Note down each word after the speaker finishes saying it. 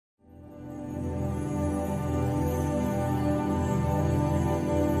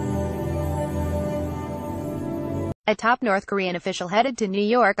A top North Korean official headed to New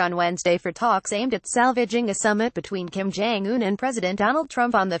York on Wednesday for talks aimed at salvaging a summit between Kim Jong-un and President Donald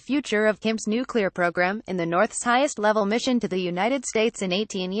Trump on the future of Kim's nuclear program, in the North's highest-level mission to the United States in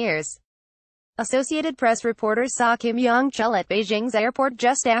 18 years. Associated Press reporters saw Kim Yong-chul at Beijing's airport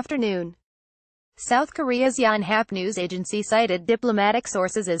just after noon. South Korea's Yonhap news agency cited diplomatic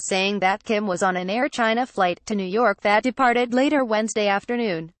sources as saying that Kim was on an Air China flight to New York that departed later Wednesday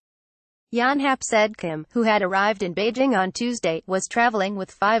afternoon. Yonhap said Kim, who had arrived in Beijing on Tuesday, was traveling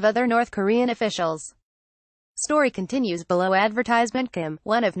with 5 other North Korean officials. Story continues below. Advertisement. Kim,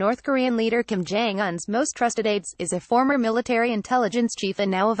 one of North Korean leader Kim Jong-un's most trusted aides, is a former military intelligence chief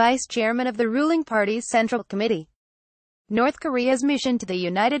and now a vice chairman of the ruling party's Central Committee. North Korea's mission to the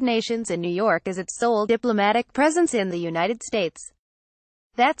United Nations in New York is its sole diplomatic presence in the United States.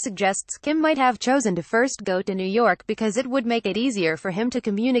 That suggests Kim might have chosen to first go to New York because it would make it easier for him to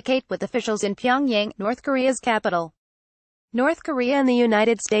communicate with officials in Pyongyang, North Korea's capital. North Korea and the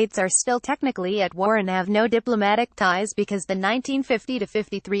United States are still technically at war and have no diplomatic ties because the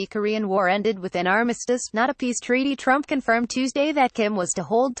 1950-53 Korean War ended with an armistice, not a peace treaty. Trump confirmed Tuesday that Kim was to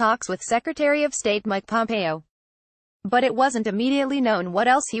hold talks with Secretary of State Mike Pompeo. But it wasn't immediately known what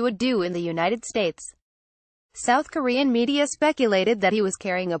else he would do in the United States. South Korean media speculated that he was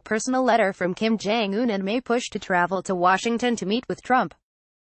carrying a personal letter from Kim Jong-un and may push to travel to Washington to meet with Trump.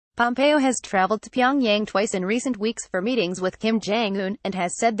 Pompeo has traveled to Pyongyang twice in recent weeks for meetings with Kim Jong-un, and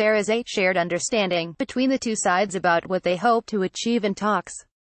has said there is a shared understanding between the two sides about what they hope to achieve in talks.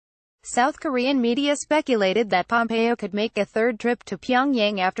 South Korean media speculated that Pompeo could make a third trip to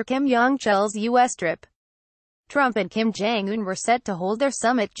Pyongyang after Kim Yong-chul's U.S. trip. Trump and Kim Jong-un were set to hold their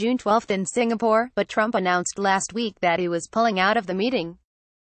summit June 12 in Singapore, but Trump announced last week that he was pulling out of the meeting.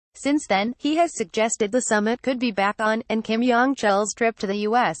 Since then, he has suggested the summit could be back on, and Kim Yong-chul's trip to the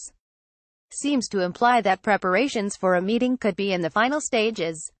U.S. seems to imply that preparations for a meeting could be in the final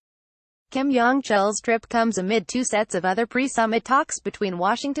stages. Kim Yong-chul's trip comes amid 2 sets of other pre-summit talks between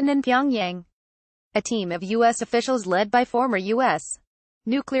Washington and Pyongyang. A team of U.S. officials led by former U.S.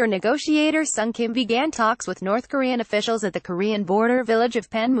 nuclear negotiator Sung Kim began talks with North Korean officials at the Korean border village of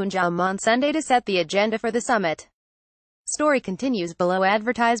Panmunjom on Sunday to set the agenda for the summit. Story continues below.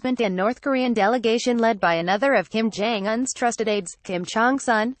 Advertisement. And North Korean delegation led by another of Kim Jong-un's trusted aides, Kim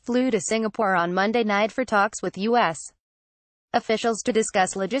Chong-sun, flew to Singapore on Monday night for talks with U.S. officials to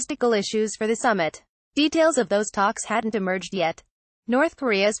discuss logistical issues for the summit. Details of those talks hadn't emerged yet. North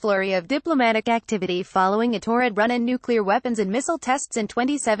Korea's flurry of diplomatic activity following a torrid run in nuclear weapons and missile tests in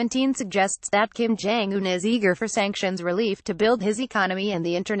 2017 suggests that Kim Jong-un is eager for sanctions relief to build his economy and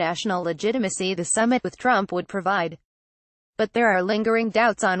the international legitimacy the summit with Trump would provide. But there are lingering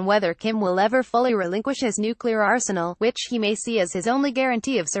doubts on whether Kim will ever fully relinquish his nuclear arsenal, which he may see as his only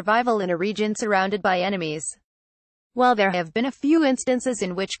guarantee of survival in a region surrounded by enemies. While there have been a few instances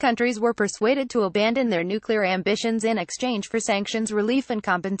in which countries were persuaded to abandon their nuclear ambitions in exchange for sanctions relief and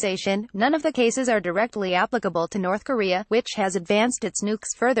compensation, none of the cases are directly applicable to North Korea, which has advanced its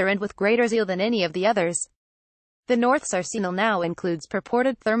nukes further and with greater zeal than any of the others. The North's arsenal now includes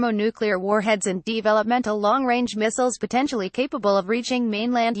purported thermonuclear warheads and developmental long-range missiles potentially capable of reaching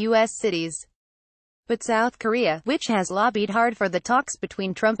mainland U.S. cities. But South Korea, which has lobbied hard for the talks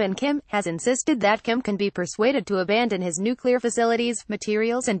between Trump and Kim, has insisted that Kim can be persuaded to abandon his nuclear facilities,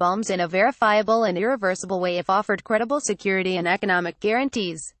 materials and bombs in a verifiable and irreversible way if offered credible security and economic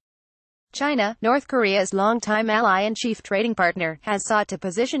guarantees. China, North Korea's longtime ally and chief trading partner, has sought to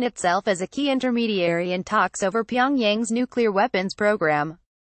position itself as a key intermediary in talks over Pyongyang's nuclear weapons program.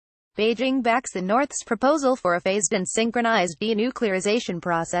 Beijing backs the North's proposal for a phased and synchronized denuclearization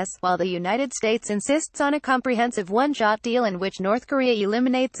process, while the United States insists on a comprehensive one-shot deal in which North Korea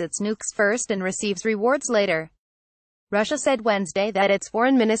eliminates its nukes first and receives rewards later. Russia said Wednesday that its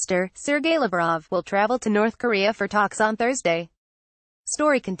foreign minister, Sergei Lavrov, will travel to North Korea for talks on Thursday.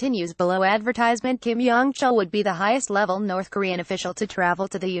 Story continues below. Advertisement. Kim Yong-chul would be the highest-level North Korean official to travel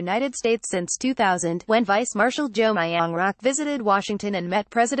to the United States since 2000, when Vice Marshal Jo Myung-rok visited Washington and met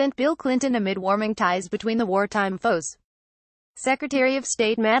President Bill Clinton amid warming ties between the wartime foes. Secretary of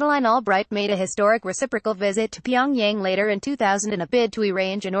State Madeleine Albright made a historic reciprocal visit to Pyongyang later in 2000 in a bid to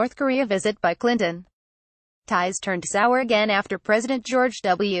arrange a North Korea visit by Clinton. Ties turned sour again after President George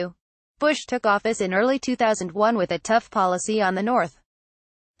W. Bush took office in early 2001 with a tough policy on the North.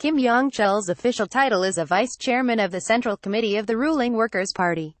 Kim Yong-chul's official title is a vice chairman of the Central Committee of the ruling Workers'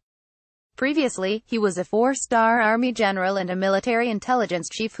 Party. Previously, he was a 4-star Army general and a military intelligence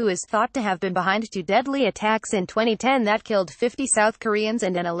chief who is thought to have been behind 2 deadly attacks in 2010 that killed 50 South Koreans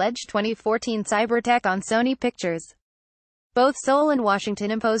and an alleged 2014 cyber attack on Sony Pictures. Both Seoul and Washington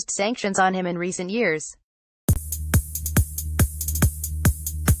imposed sanctions on him in recent years.